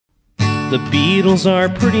The Beatles are a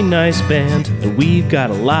pretty nice band, and we've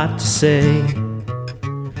got a lot to say.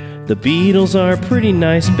 The Beatles are a pretty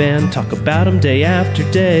nice band, talk about them day after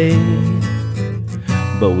day.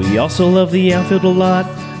 But we also love the outfield a lot,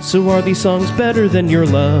 so are these songs better than your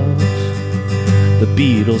love? The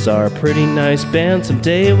Beatles are a pretty nice band,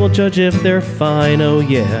 someday we'll judge if they're fine, oh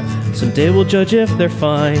yeah, someday we'll judge if they're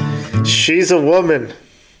fine. She's a Woman.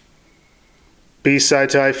 B-side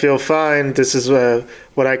to I Feel Fine. This is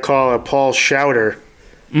what I call a Paul Shouter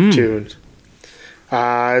tune.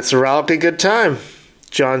 It's a rollicking good time.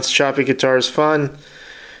 John's choppy guitar is fun.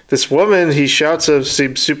 This woman he shouts of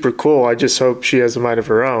seems super cool. I just hope she has a mind of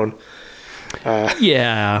her own.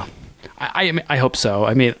 Yeah, I hope so.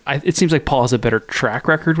 I mean, it seems like Paul has a better track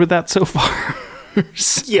record with that so far.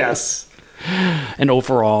 Yes. And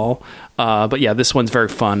overall. But yeah, this one's very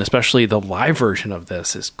fun, especially the live version of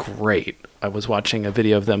this is great. I was watching a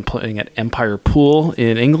video of them playing at Empire Pool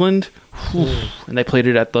in England, and they played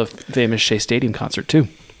it at the famous Shea Stadium concert too.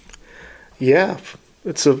 Yeah.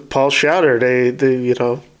 It's a Paul Shouter. They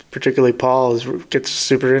particularly Paul gets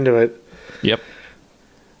super into it. Yep.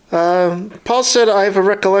 Paul said, I have a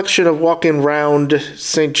recollection of walking round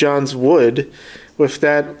St. John's Wood with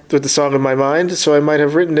the song in my mind, so I might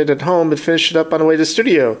have written it at home and finished it up on the way to the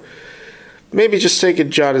studio. Maybe just take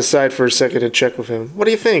John aside for a second and check with him. What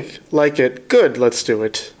do you think? Like it? Good, let's do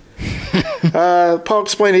it. Paul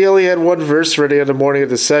explained he only had one verse ready on the morning of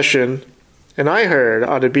the session, and I heard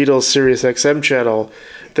on the Beatles Sirius XM channel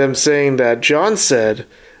them saying that John said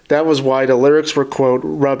that was why the lyrics were, quote,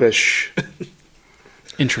 rubbish.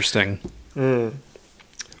 Interesting. Played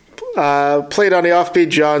on the offbeat,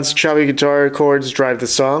 John's choppy guitar chords drive the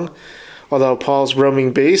song, although Paul's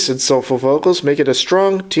roaming bass and soulful vocals make it a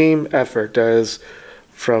strong team effort, as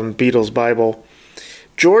from Beatles Bible.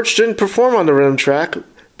 George didn't perform on the rhythm track,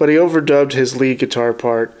 but he overdubbed his lead guitar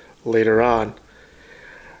part later on.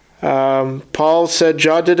 Paul said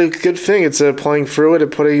John did a good thing. Instead of playing through it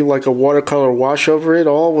and putting like a watercolor wash over it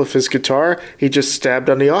all with his guitar, he just stabbed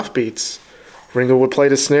on the offbeats. Ringo would play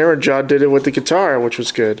the snare, and John did it with the guitar, which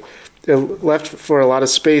was good. It left for a lot of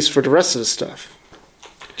space for the rest of the stuff.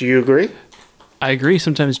 Do you agree? I agree.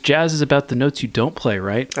 Sometimes jazz is about the notes you don't play,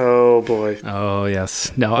 right? Oh, boy. Oh,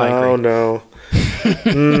 yes. No, I agree. Oh,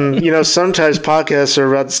 no. Sometimes podcasts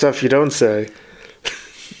are about the stuff you don't say.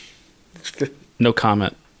 No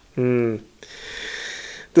comment. The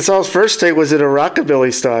song's first take was in a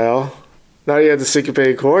rockabilly style. Now you have the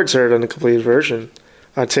syncopated chords heard on the complete version.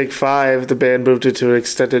 On take 5, the band moved into an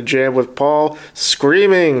extended jam with Paul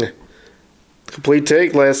screaming. The complete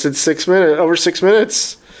take lasted over 6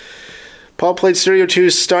 minutes. Paul played Stereo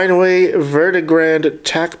 2's Steinway Verdigrand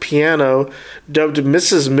tack piano, dubbed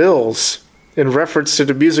Mrs. Mills, in reference to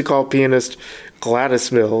the music hall pianist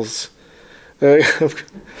Gladys Mills. A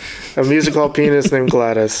music hall pianist named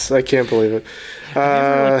Gladys. I can't believe it. Have you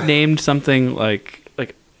ever named something like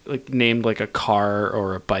named like a car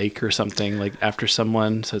or a bike or something like after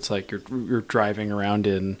someone? So it's like you're driving around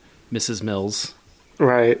in Mrs. Mills.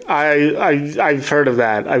 Right. I've heard of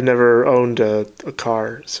that. I've never owned a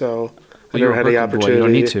car, so I never had the opportunity. You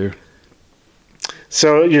don't need to.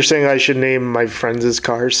 So you're saying I should name my friends'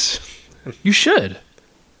 cars? You should.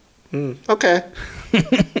 Okay.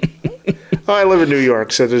 I live in New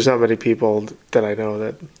York, so there's not many people that I know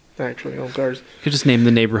that actually own cars. You could just name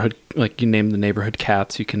the neighborhood, like you name the neighborhood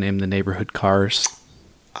cats, you can name the neighborhood cars.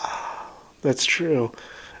 That's true.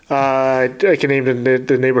 I can name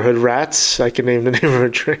the neighborhood rats. I can name the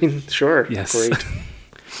neighborhood train. Sure. Yes. Great.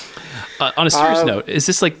 On a serious note, is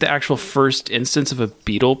this like the actual first instance of a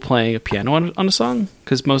Beatle playing a piano on a song?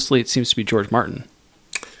 Because mostly it seems to be George Martin.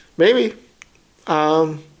 Maybe.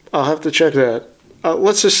 I'll have to check that.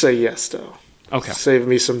 Let's just say yes, though. Okay. Save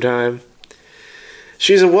me some time.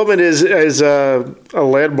 She's a Woman is a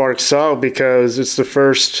landmark song because it's the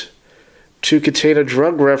first to contain a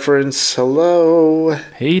drug reference. Hello.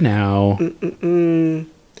 Hey now.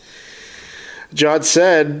 John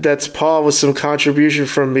said that's Paul with some contribution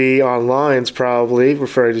from me on lines, probably,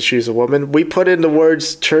 referring to She's a Woman. We put in the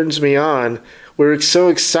words turns me on. We were so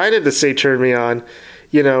excited to say turn me on,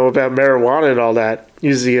 about marijuana and all that,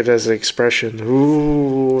 using it as an expression.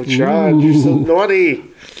 Ooh, John, you're so naughty.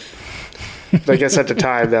 I guess at the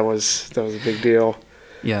time that was a big deal.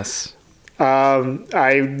 Yes.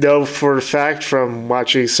 I know for a fact from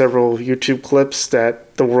watching several YouTube clips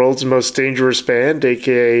that the world's most dangerous band,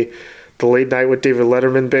 aka the Late Night with David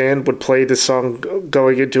Letterman band, would play this song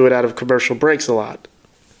going into it out of commercial breaks a lot.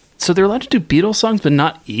 So they're allowed to do Beatles songs, but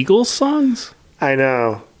not Eagles songs? I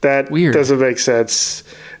know. That Weird. Doesn't make sense.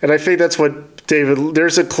 And I think that's what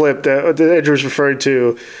there's a clip that Andrew's referring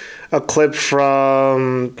to, a clip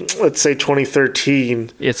from let's say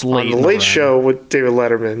 2013. It's late. On the Late Show with David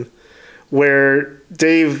Letterman, where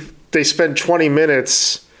they spend 20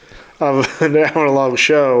 minutes of an hour-long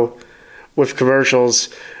show with commercials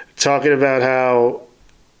talking about how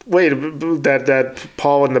that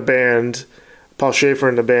Paul Schaefer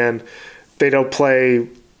and the band, they don't play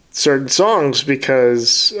certain songs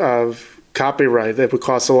because of copyright. It would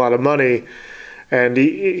cost a lot of money, and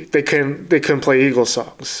they couldn't play Eagles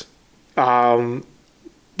songs. But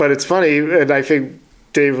it's funny, and I think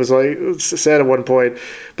Dave said at one point,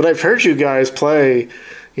 but I've heard you guys play,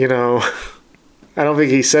 I don't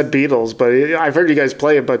think he said Beatles, but I've heard you guys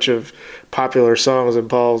play a bunch of popular songs, and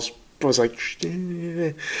Paul was like,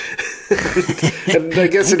 and I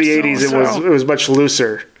guess in the 80s it was much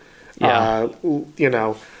looser. Yeah.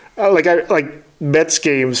 Like Mets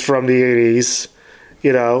games from the 80s,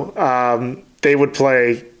 they would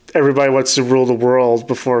play Everybody Wants to Rule the World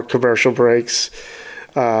before commercial breaks,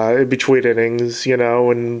 in between innings,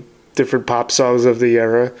 and different pop songs of the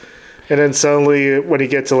era. And then suddenly when you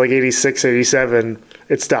get to like 86, 87,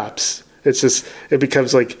 it stops. It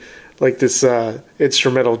becomes like this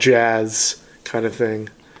instrumental jazz kind of thing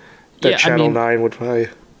that Channel 9 would play.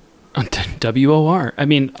 WOR. I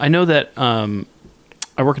mean, I know that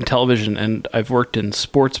I work in television and I've worked in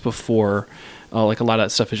sports before. Like a lot of that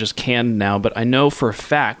stuff is just canned now, but I know for a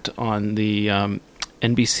fact on the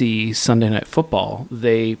NBC Sunday Night Football,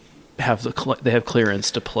 they have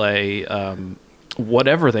clearance to play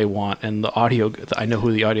whatever they want, and the audio. I know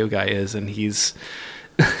who the audio guy is, and he's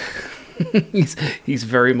he's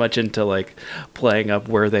very much into like playing up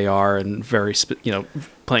where they are and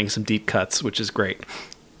playing some deep cuts, which is great.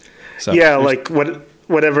 So yeah, like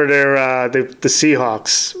whatever they're the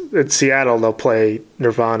Seahawks in Seattle, they'll play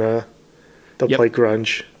Nirvana, they'll play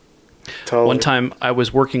grunge. Totally. One time I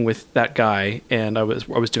was working with that guy, and I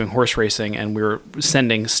was doing horse racing, and we were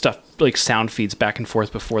sending stuff like sound feeds back and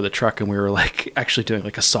forth before the truck, and we were like actually doing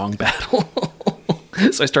like a song battle.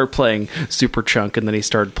 So I started playing Superchunk, and then he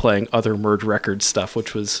started playing other Merge Records stuff,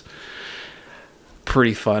 which was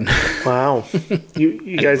pretty fun. Wow,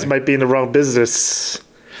 you guys might be in the wrong business.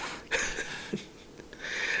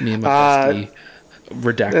 Me and my bestie,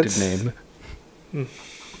 redacted name.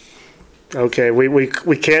 Okay,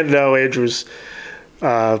 we can't know Andrew's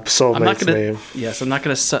soulmate's name. Yes, I'm not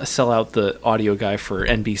going to sell out the audio guy for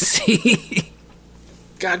NBC.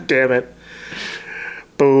 God damn it.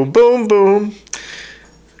 Boom, boom, boom.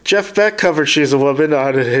 Jeff Beck covered She's a Woman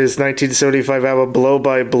on his 1975 album Blow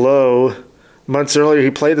by Blow. Months earlier,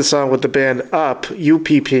 he played the song with the band UPP,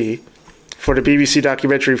 UPP, for the BBC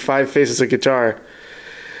documentary Five Faces of Guitar.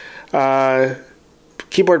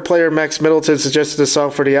 Keyboard player Max Middleton suggested the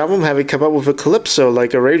song for the album, having come up with a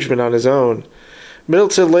calypso-like arrangement on his own.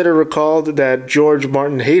 Middleton later recalled that George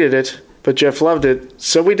Martin hated it, but Jeff loved it,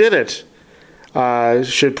 so we did it.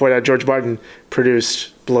 Should point out George Martin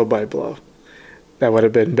produced Blow by Blow. That would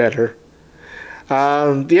have been better.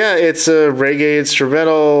 It's a reggae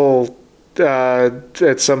instrumental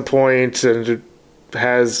at some point, and it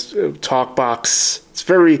has a talk box. It's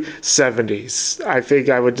very 70s. I think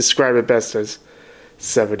I would describe it best as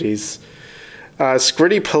 70s.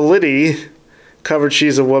 Scritti Politti covered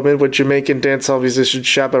She's a Woman with Jamaican dancehall musician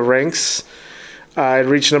Shabba Ranks. It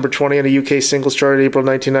reached number 20 on the UK singles chart in April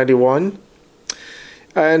 1991.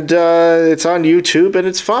 And it's on YouTube, and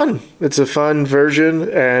it's fun. It's a fun version,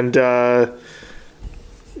 and it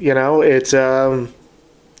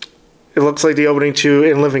looks like the opening to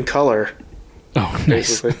In Living Color. Oh,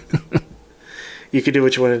 nice. You can do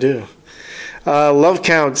what you want to do. Love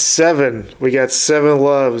count 7. We got 7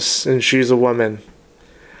 loves in She's a Woman.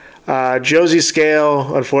 Josie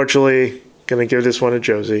Scale, unfortunately, gonna give this one to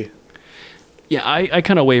Josie. Yeah, I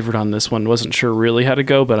kind of wavered on this one. Wasn't sure really how to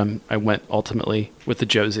go, but I went ultimately with the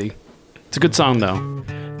Josie. It's a good song, though.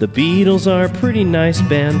 The Beatles are a pretty nice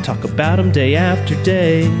band. Talk about them day after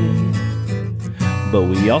day. But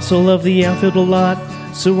we also love the outfield a lot.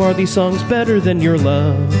 So are these songs better than your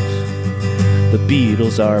love? The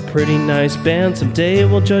Beatles are a pretty nice band. Someday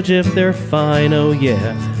we'll judge if they're fine. Oh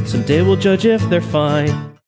yeah, someday we'll judge if they're fine.